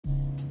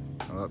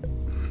Oh.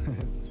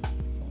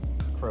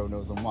 Crow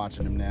knows I'm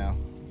watching him now.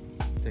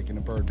 Taking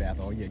a bird bath.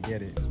 Oh yeah,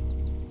 get it.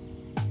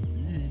 I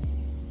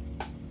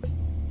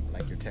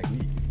like your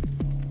technique.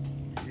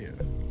 Yeah.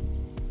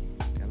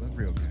 That look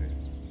real good.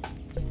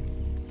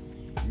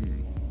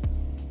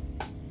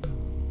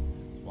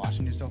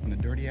 Washing yourself in a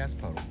dirty ass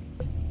puddle.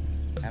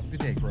 Have a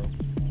good day, bro.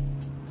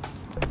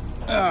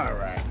 All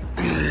right.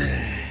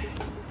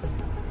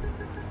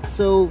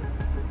 So,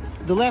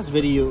 the last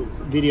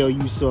video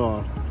you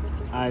saw,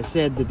 I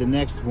said that the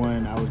next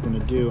one I was going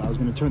to do, I was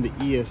going to turn the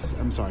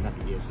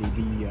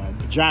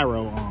the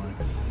gyro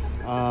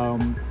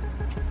on.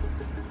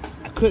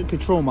 I couldn't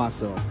control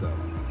myself though.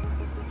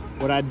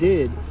 What I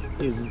did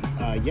is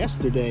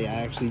yesterday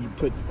I actually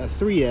put a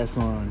 3S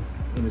on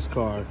in this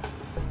car,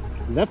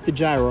 left the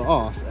gyro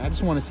off. I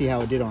just want to see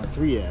how it did on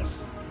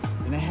 3S,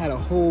 and it had a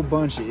whole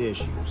bunch of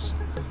issues.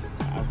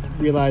 I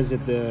realized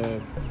that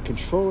the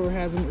controller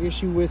has an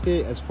issue with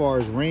it as far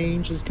as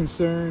range is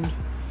concerned.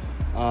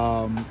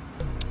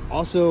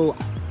 Also,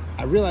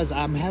 I realized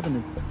I'm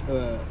having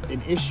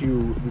an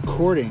issue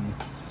recording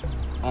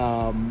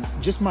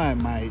just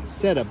my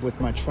setup with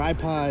my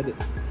tripod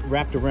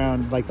wrapped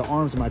around, like the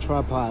arms of my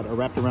tripod are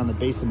wrapped around the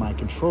base of my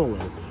controller,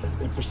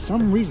 and for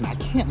some reason I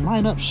can't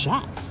line up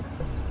shots.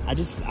 I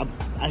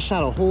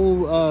shot a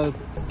whole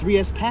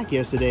 3S pack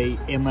yesterday,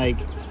 and like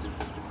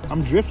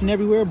I'm drifting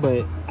everywhere,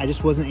 but I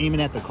just wasn't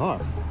aiming at the car.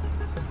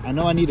 I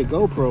know I need a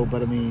GoPro,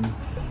 but I mean,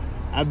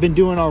 I've been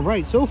doing all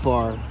right so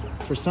far.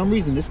 For some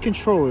reason, this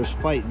controller's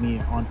fighting me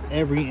on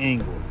every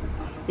angle.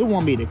 It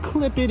want me to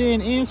clip it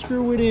in and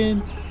screw it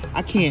in.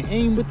 I can't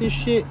aim with this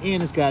shit,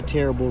 and it's got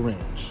terrible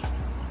range.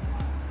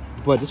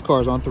 But this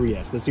car's on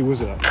 3S. Let's see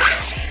what's up.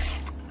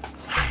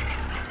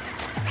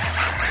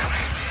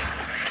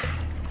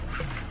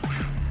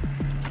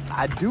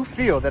 I do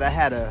feel that I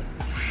had a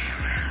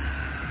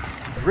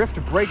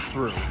drift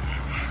breakthrough.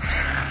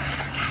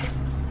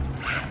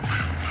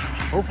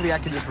 Hopefully I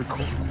can just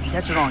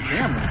catch it on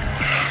camera.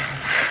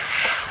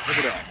 Look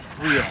at that,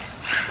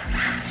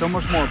 3S. So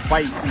much more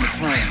bite in the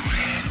turn.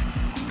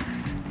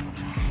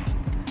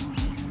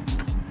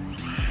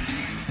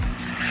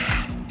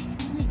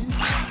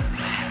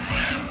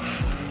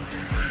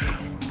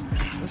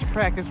 Let's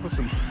practice with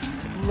some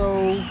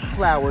slow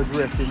flower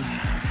drifting.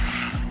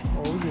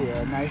 Oh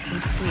yeah, nice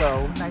and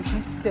slow, nice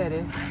and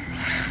steady.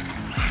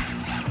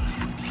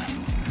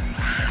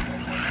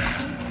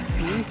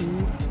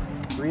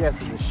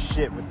 3S is the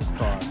shit with this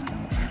car.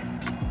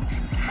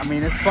 I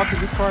mean, this car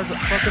is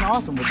fucking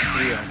awesome with the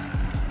 3S.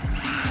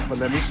 But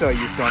let me show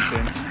you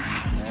something.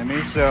 Let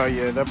me show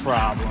you the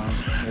problem.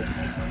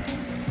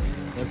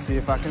 Let's see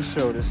if I can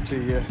show this to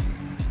you.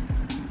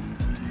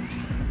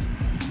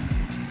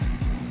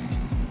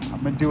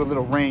 I'm gonna do a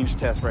little range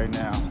test right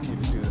now. I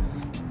need to do the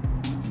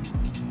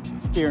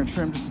steering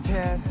trim just a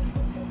tad.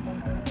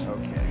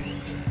 Okay.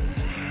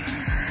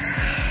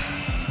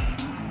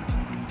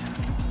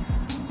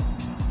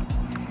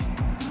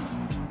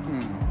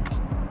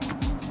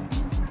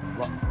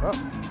 Oh, a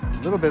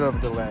little bit of a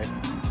delay.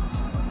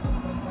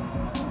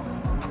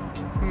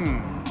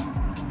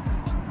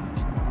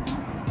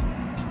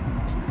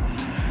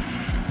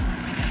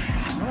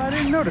 Well, I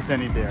didn't notice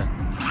any there.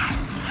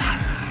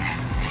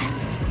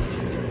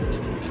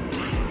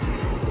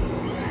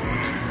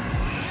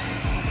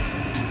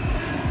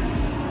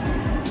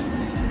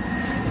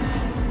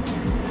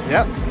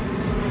 Yep.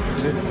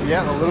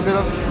 Yeah, a little bit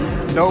of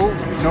no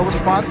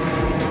response.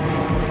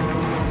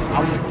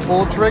 I'm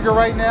full trigger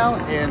right now,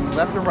 and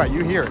left and right,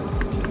 you hear it.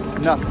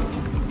 Nothing.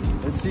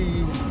 Let's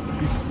see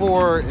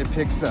before it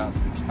picks up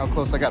how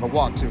close I got to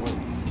walk to it.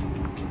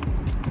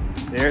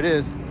 There it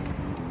is.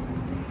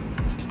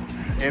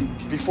 And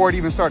before it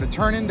even started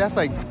turning, that's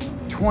like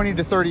 20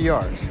 to 30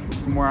 yards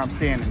from where I'm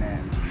standing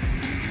at.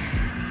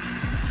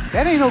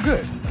 That ain't no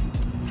good.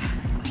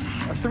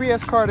 A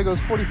 3S car that goes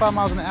 45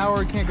 miles an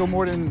hour can't go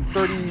more than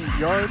 30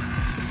 yards?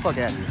 Get the fuck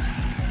out of here.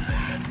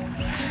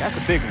 That's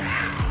a big one.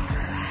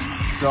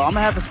 So I'm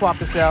gonna have to swap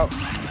this out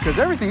because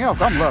everything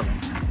else I'm loving.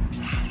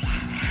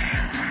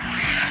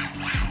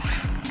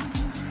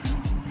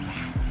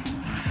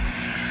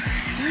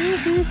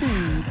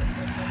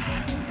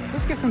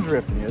 Let's get some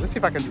drift in here. Let's see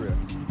if I can drift.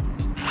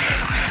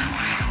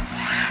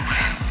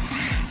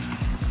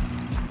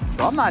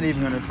 So I'm not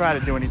even gonna try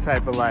to do any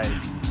type of like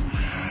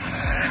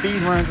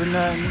speed runs or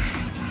nothing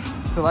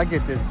until I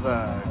get this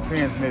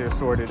transmitter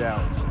sorted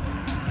out.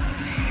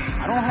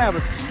 I don't have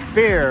a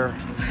spare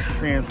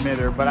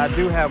transmitter, but I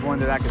do have one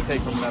that I can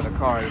take from another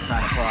car. It's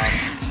not a problem.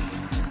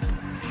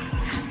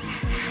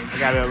 I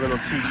got a little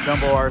cheap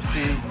Jumbo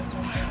RC.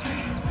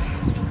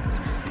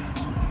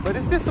 But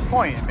it's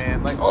disappointing,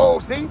 man. Like, oh,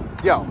 see?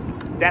 Yo,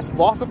 that's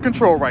loss of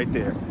control right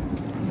there.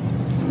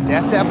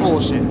 That's that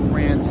bullshit.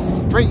 Ran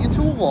straight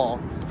into a wall.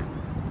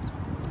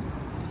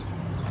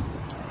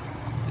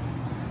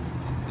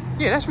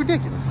 Yeah, that's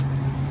ridiculous.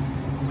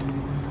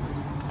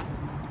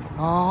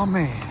 Oh,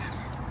 man.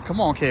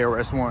 Come on,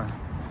 KRS-One.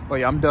 Oh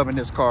yeah, I'm dubbing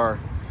this car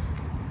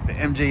the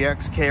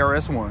MJX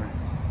KRS-One.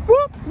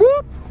 Whoop,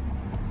 whoop.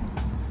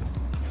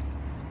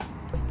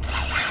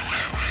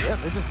 Yep,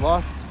 they just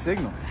lost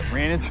signal.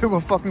 Ran into a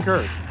fucking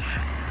curb.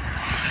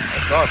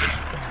 That's garbage.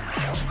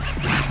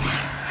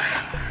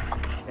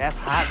 That's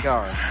hot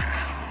garbage.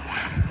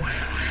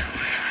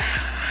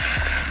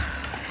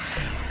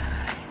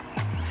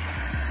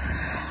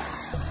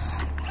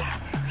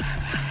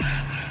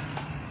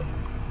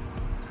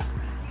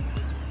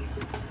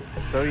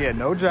 So yeah,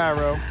 no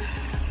gyro.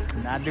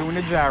 Not doing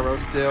the gyro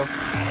still.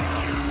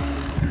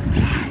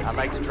 I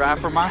like to drive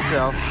for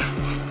myself.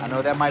 I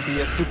know that might be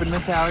a stupid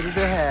mentality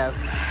to have.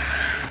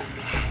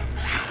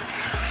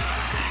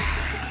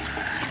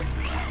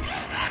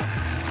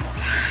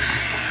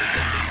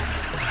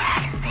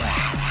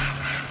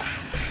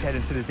 Let's head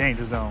into the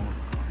danger zone.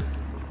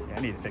 Yeah,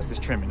 I need to fix this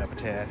trimming up a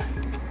tad. All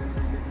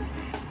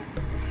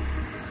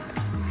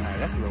right,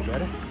 that's a little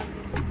better.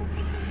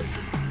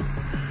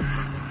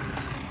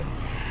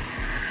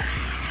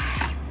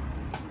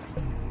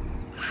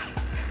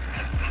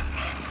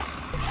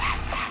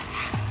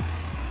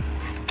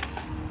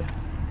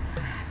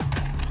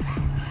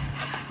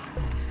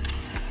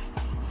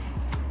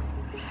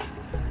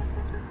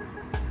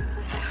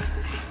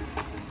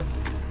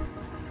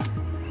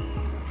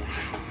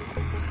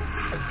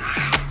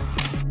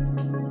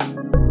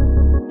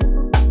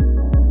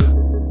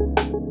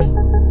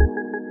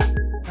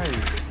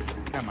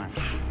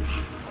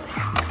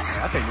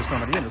 I think there's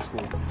somebody in the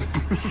school.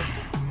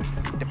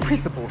 The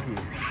principal here.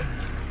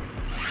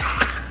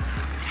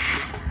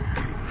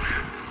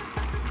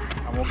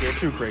 I won't get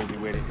too crazy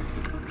with it.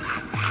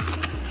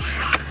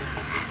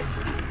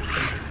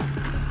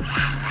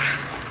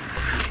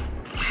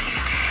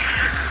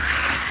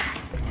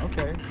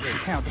 Okay,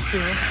 count the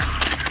steering.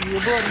 See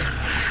your buddy.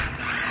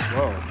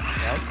 Whoa,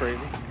 that's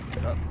crazy.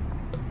 Oh.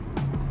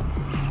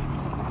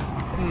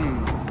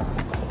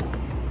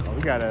 Oh,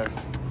 we got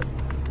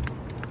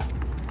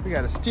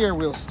a steering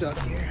wheel stuck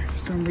here for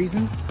some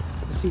reason.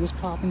 Let's see what's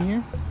popping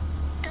here.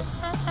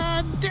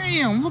 God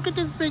damn, look at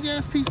this big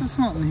ass piece of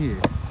something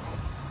here.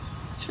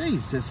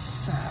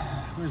 Jesus.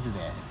 Where's it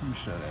at? Let me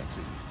show that to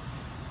you.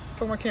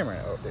 Put my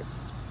camera out there.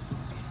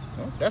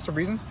 Oh, that's a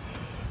reason.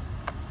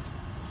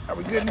 Are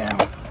we good now?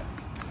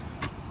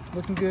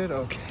 Looking good?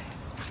 Okay.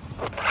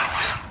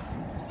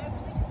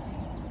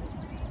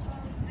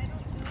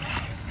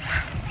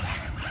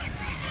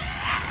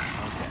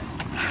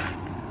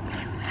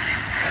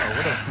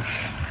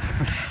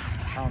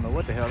 I don't know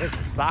what the hell. This is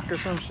a sock or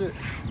some shit.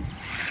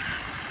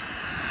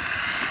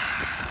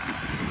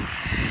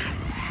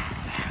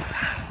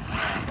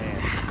 Oh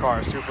man, this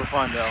car is super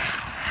fun though.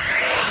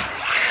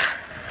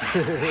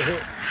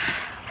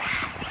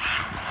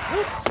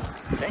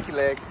 Thank you,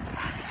 leg.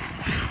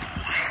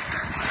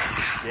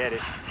 Get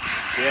it.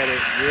 Get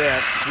it.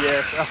 Yes,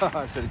 yes. Oh,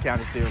 I should have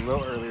counted steer a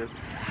little earlier.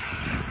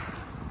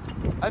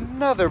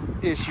 Another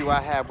issue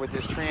I have with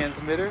this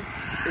transmitter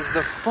is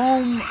the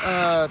foam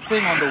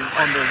thing on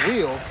the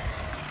wheel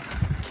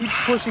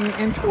keeps pushing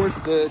in towards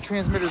the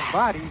transmitter's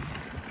body,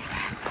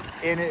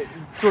 and it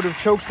sort of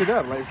chokes it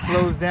up, like it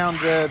slows down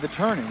the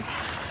turning.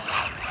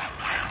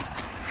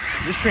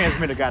 This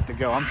transmitter got to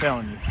go, I'm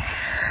telling you.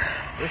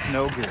 It's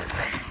no good.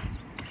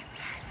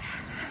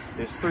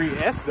 This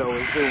 3S though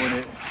is doing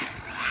it.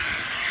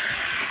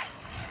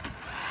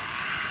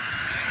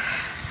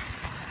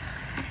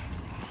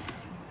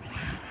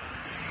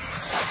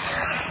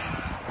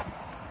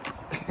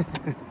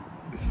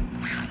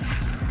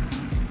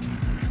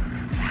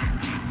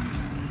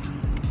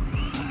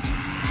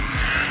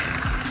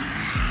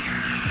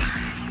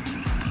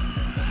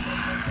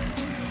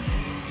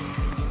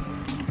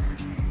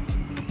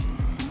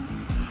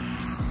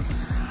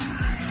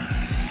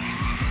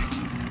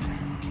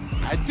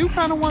 I do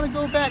kind of want to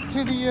go back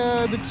to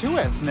the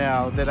 2S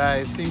now that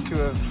I seem to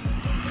have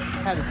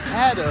had a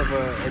tad of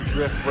a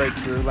drift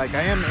breakthrough. Like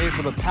I am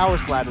able to power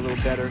slide a little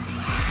better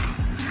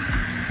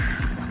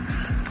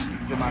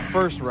than my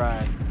first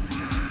ride.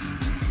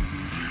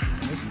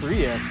 This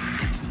 3S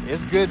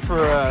is good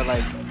for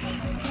like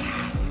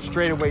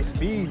straightaway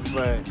speeds,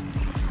 but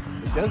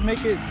it does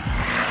make it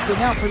spin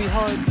out pretty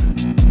hard.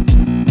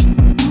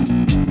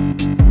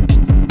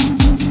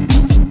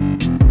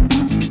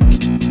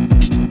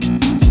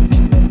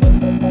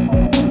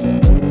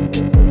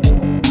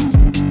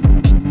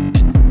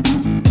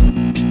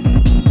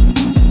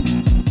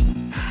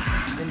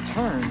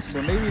 So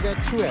maybe that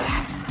 2S,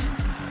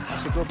 I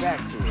should go back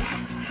to it.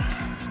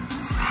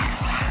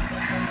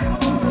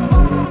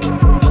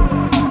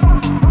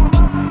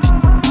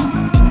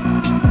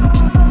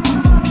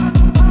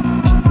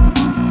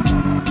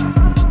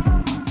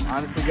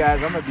 Honestly,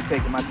 guys, I'm gonna be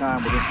taking my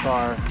time with this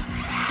car,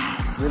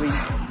 really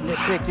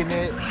nitpicking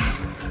it,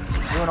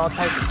 doing all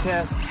types of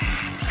tests.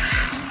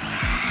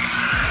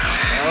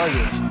 Oh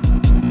yeah.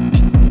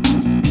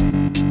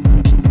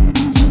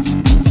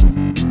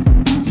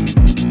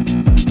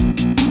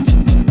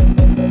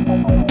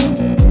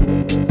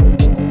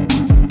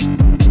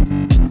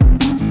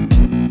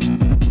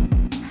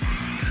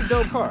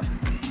 Dope car.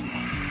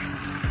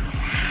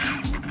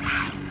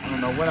 I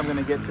don't know when I'm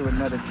gonna get to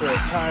another pair of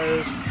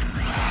tires.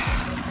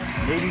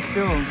 Maybe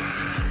soon.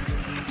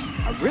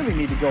 I really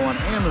need to go on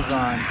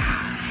Amazon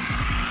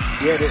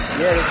Get it.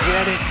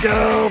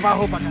 Go! I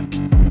hope I got it.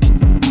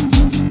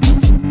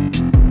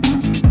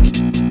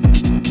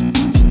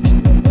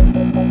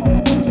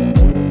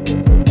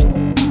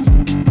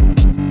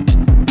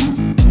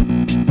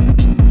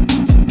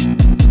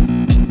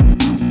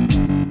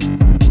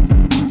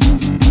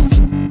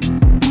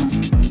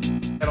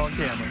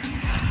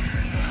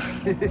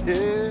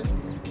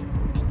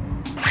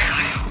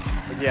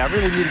 But yeah, I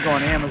really need to go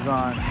on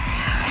Amazon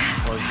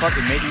or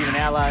fucking maybe even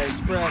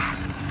AliExpress.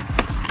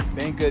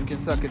 Bang Good can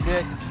suck a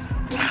dick.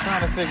 But I'm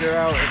trying to figure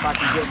out if I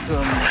can get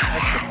some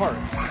extra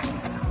parts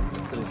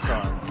for this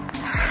car.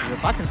 And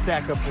if I can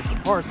stack up with some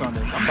parts on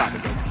this, I'm about to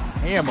go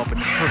ham up in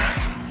the streets.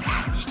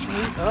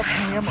 Straight up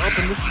ham up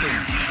in the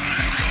streets.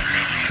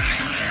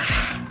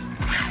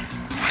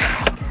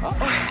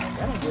 Uh-oh,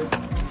 that ain't good.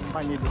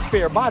 Might need the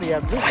spare body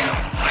after this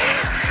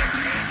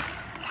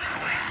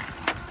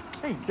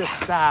one. Jesus,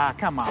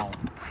 come on.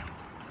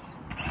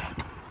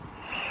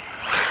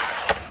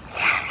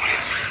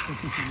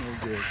 No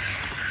good.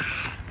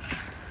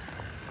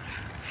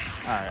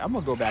 Alright, I'm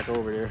gonna go back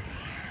over there.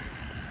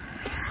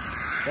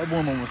 That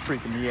woman was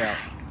freaking me out.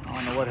 I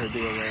don't know what her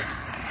deal was.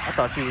 I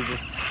thought she was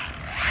just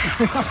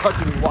I thought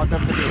she just walked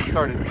up to me and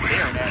started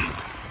staring at me.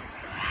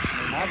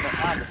 I mean,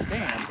 I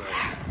understand, but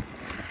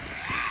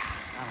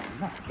I don't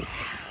know.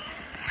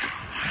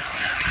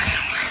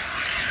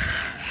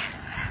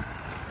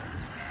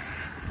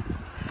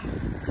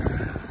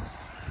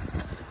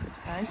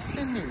 Nice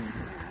and neat,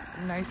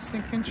 nice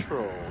and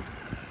controlled.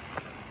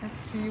 Let's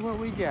see what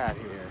we got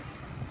here.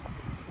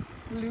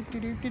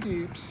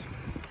 Loop-de-doop-de-doops.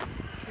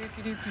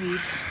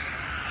 Doop-de-doop-doops.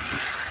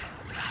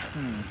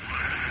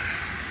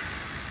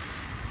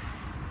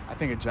 I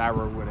think a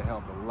gyro would have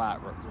helped a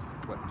lot with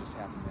what just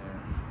happened there.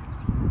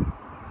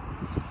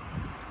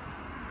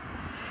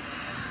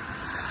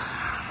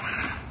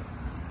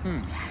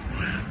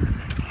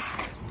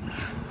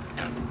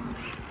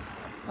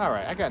 All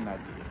right, I got an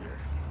idea.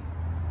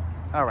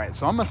 All right,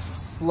 so I'm gonna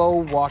slow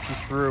walk you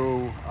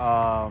through.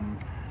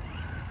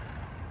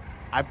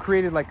 I've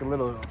created like a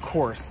little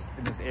course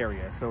in this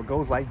area. So it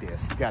goes like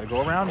this. You gotta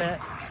go around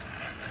that.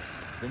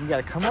 Then you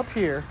gotta come up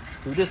here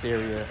through this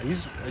area. I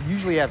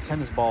usually have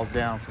tennis balls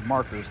down for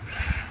markers.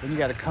 Then you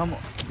gotta come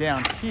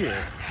down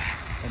here.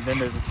 And then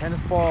there's a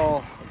tennis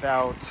ball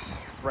about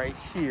right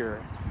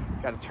here.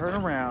 You gotta turn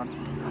around,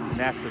 and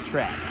that's the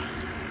track.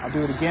 I'll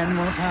do it again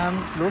one more time,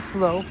 it's a little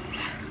slow.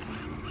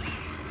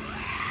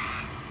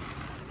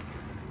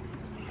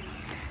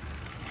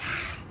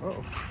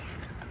 Uh-oh.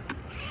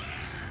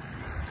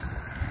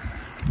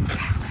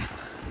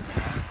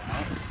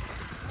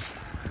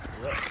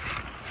 Yep.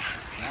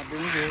 Not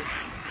doing good.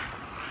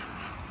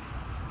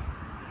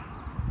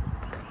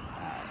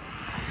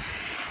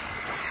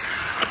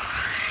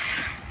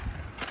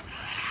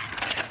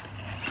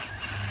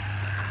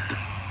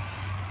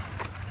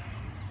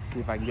 See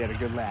if I can get a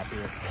good lap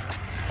here.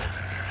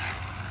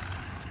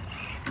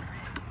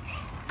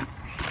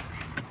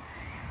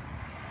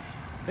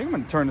 I think I'm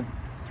gonna turn the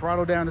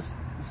throttle down to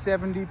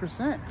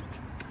 70%.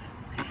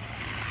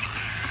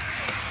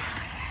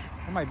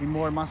 That might be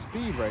more than my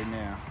speed right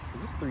now.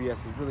 This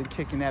 3S is really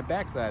kicking that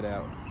backside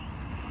out.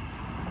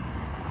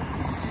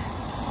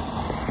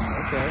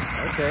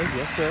 Okay,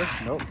 yes sir.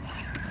 Nope.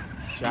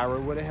 Gyro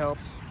would have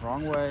helped.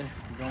 Wrong way.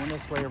 We're going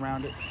this way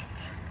around it.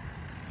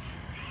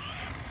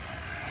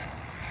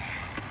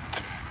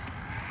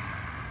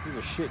 These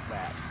are shit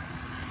laps.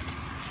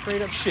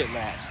 Straight up shit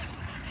laps.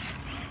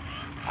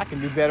 I can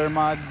do better in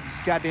my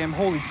goddamn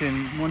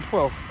Holyton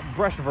 112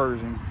 brush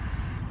version.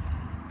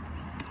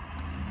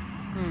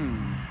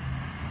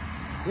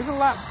 There's a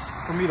lot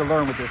for me to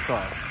learn with this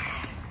car.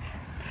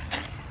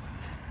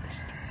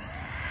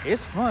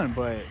 It's fun,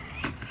 but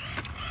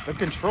the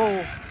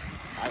control,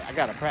 I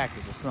gotta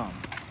practice or something.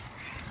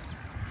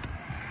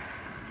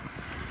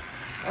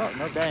 Oh,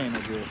 no, that ain't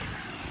no good.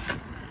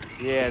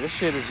 Yeah, this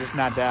shit is just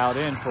not dialed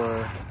in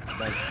for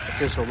like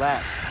official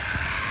laps.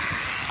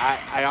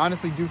 I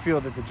honestly do feel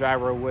that the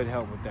gyro would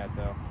help with that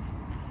though.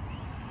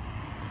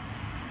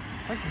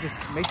 If I could just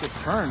make this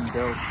turn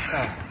go,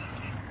 I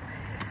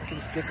can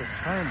just get this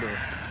turn to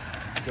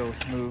go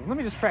smooth. Let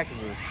me just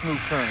practice a smooth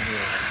turn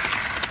here.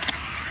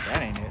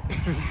 That ain't it.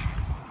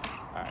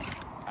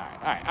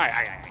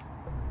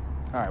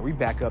 All right, we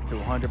back up to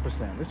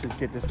 100%. Let's just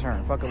get this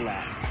turn, fuck a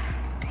lap.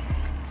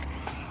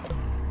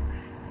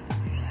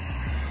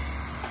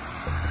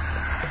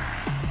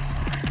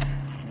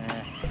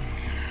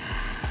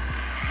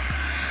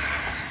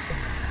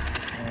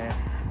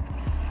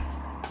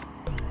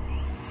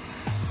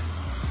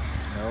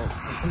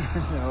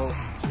 No,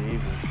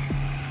 Jesus,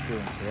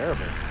 doing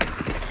terrible.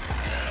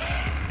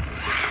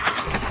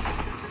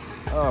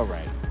 All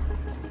right.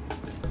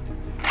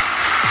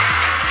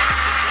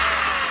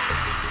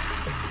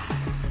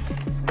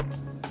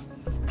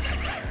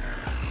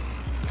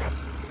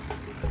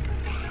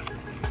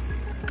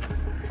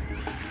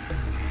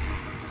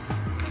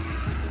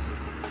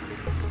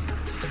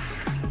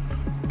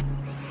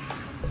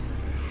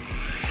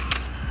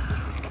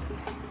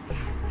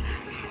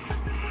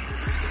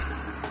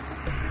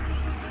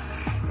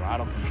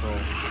 Throttle control. control.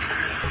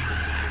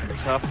 Some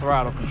tough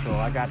throttle control,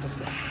 I got to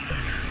say.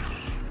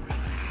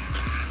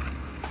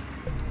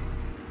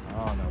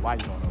 Oh no, why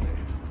you going over there?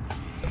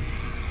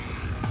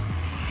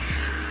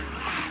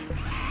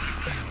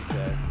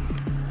 Okay.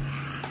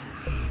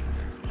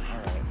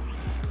 Alright.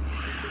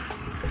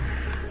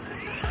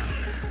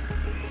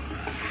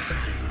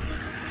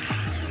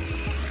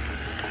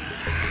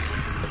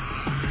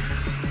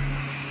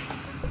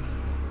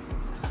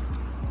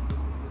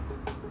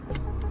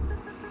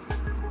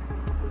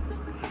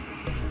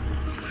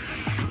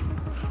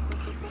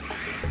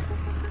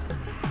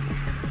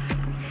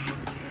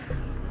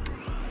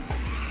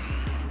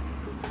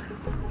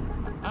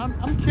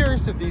 I'm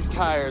curious if these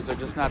tires are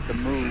just not the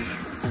move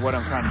for what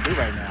I'm trying to do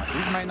right now.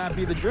 These might not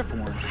be the drift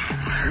ones.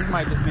 These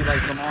might just be like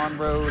some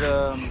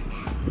on-road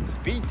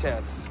speed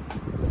tests,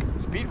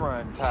 speed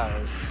run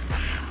tires.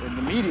 And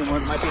the medium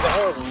ones might be the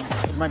hard ones.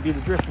 It might be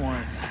the drift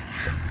ones.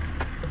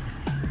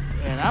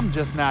 And I'm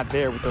just not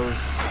there with those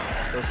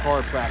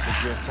hard plastic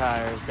drift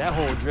tires. That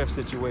whole drift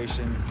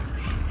situation,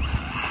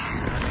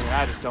 I mean,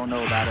 I just don't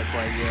know about it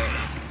quite yet.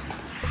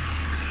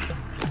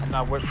 I'm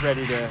not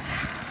ready to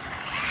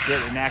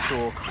get an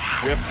actual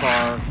drift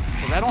car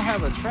because I don't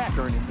have a track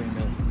or anything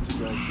to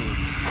go to.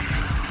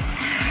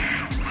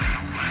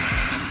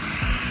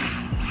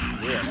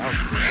 Yeah, that was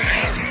cool.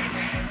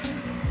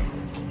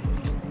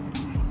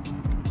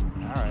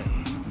 Alright.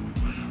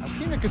 I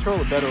seem to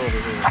control it better over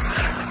here.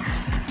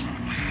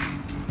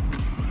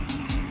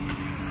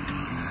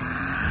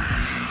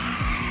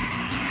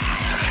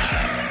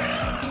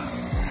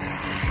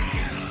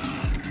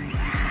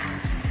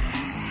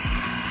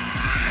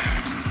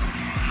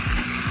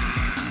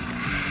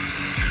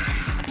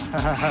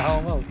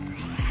 Almost.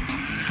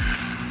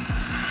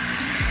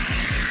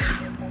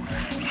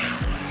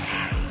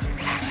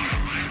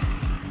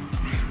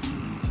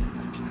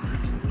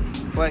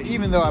 But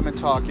even though I've been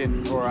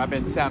talking, or I've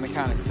been sounding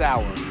kind of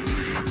sour,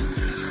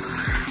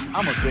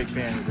 I'm a big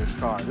fan of this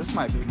car. This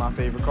might be my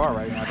favorite car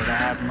right now that I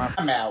have in my...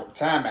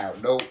 Time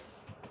out. Nope.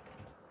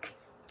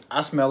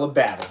 I smell a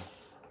battle.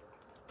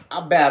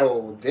 I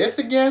battle this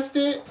against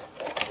it.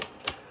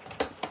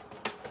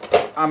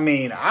 I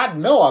mean, I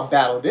know I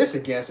battled this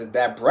against it,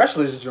 that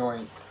brushless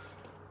joint.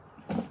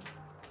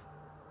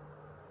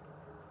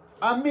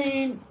 I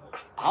mean,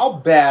 I'll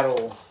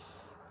battle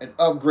an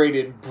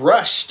upgraded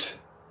brushed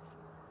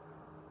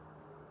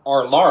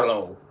or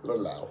Larlo.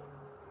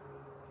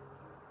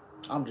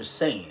 I'm just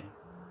saying.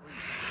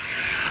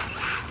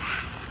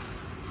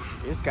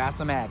 It's got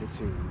some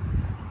attitude.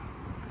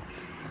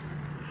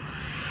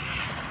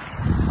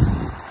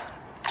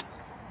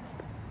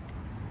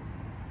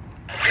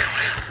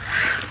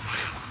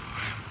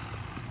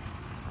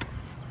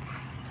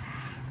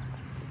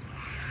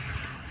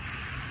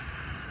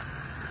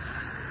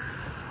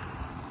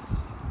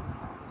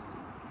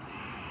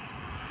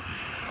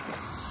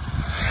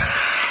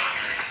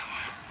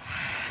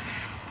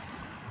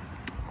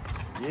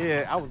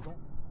 Yeah, I was going.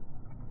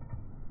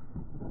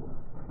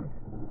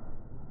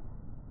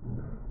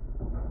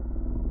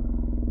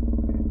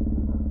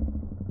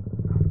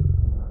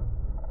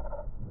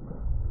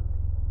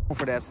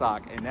 For that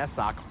sock, and that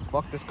sock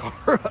fucked this car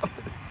up.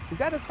 Is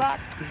that a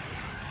sock?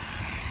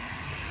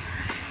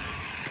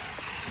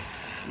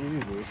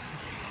 Jesus.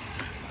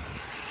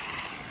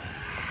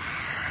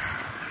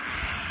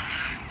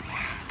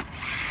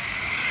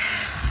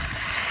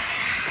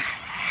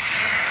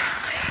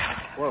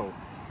 Whoa.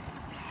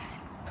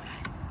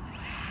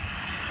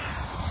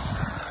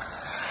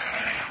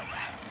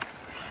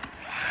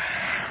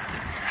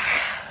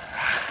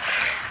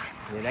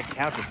 Yeah, that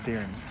counter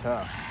steering is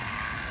tough.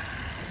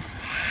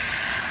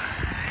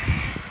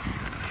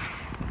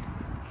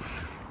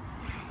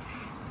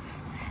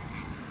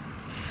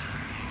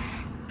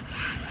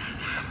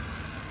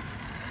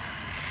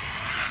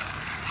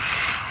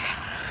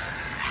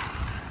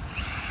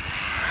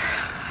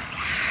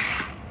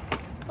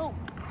 Oh.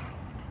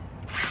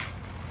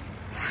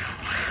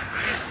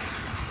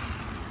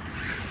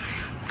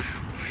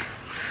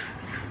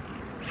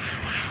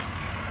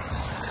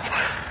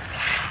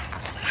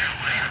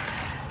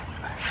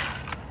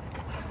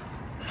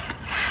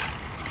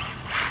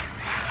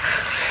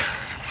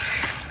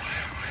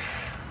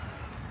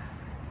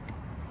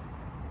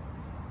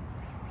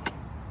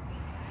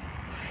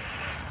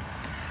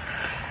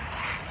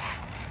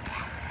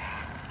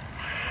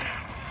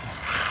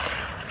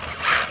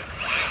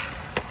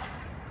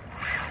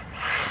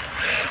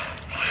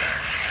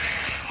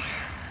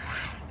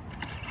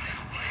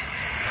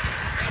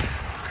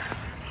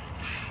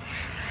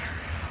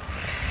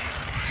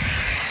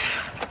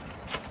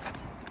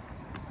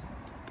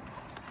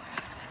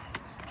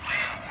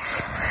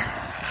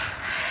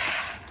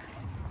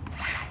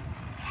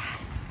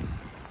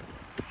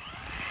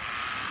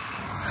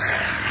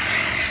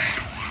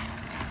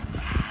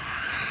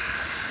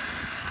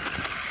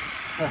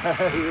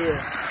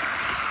 Yeah.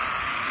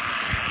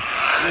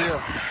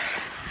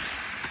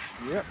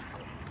 Yep.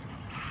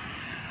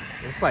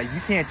 It's like you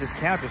can't just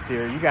counter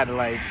steer. You got to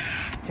like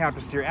counter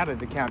steer out of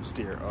the counter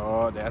steer.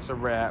 Oh, that's a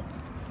wrap.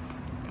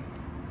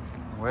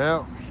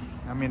 Well,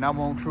 I mean, I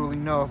won't truly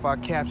know if I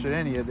captured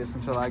any of this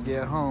until I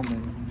get home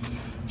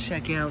and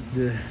check out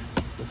the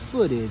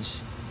footage.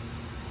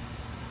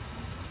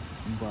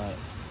 But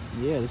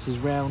yeah, this is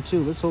round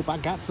 2. Let's hope I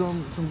got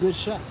some good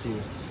shots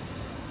here.